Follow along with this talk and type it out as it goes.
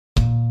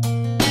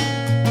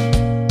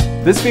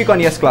This week on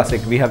Yes Classic,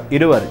 we have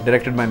Iruvar,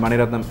 directed by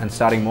Maniratnam and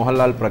starring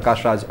Mohanlal,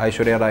 Prakash Raj,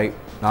 Aishwarya Rai,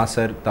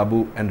 Nasir,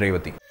 Tabu and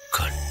Revati.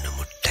 Kannu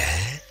mutta,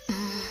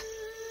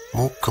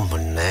 mookku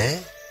munna,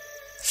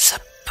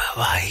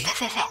 sappavai.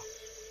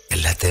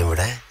 எல்லாத்தையும்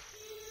விட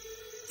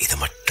இது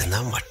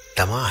மட்டும்தான்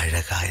வட்டமா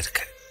அழகா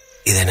இருக்கு.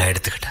 இதை நான்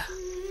எடுத்துக்கிட்டா?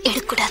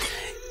 எடுக்கூடாது.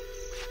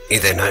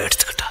 இதை நான்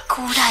எடுத்துக்கிட்டா?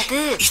 கூடாது.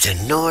 இது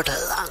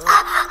என்னோடதான்.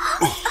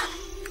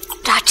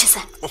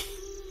 ராட்சசன்.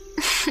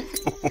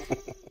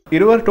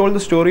 Iruvar told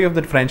the story of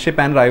the friendship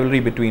and rivalry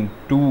between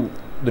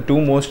the two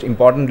most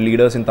important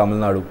leaders in Tamil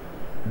Nadu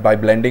by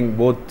blending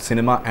both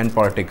cinema and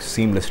politics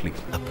seamlessly.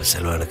 அப்ப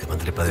செல்வனுக்கு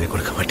மந்திரி பதவி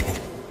கொடுக்க மாட்டீங்க.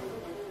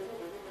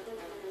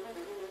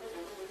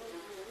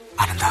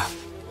 ஆனந்தா,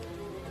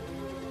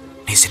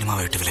 நீ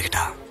சினிமாவை விட்டு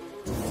விலகிட்டா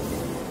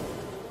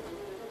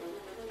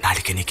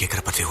நாளைக்கு நீ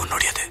கேட்கிற பதவி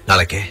உன்னோடையது.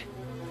 நாளைக்கே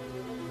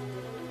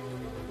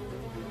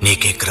நீ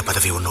கேட்கிற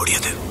பதவி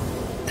உன்னோடையது.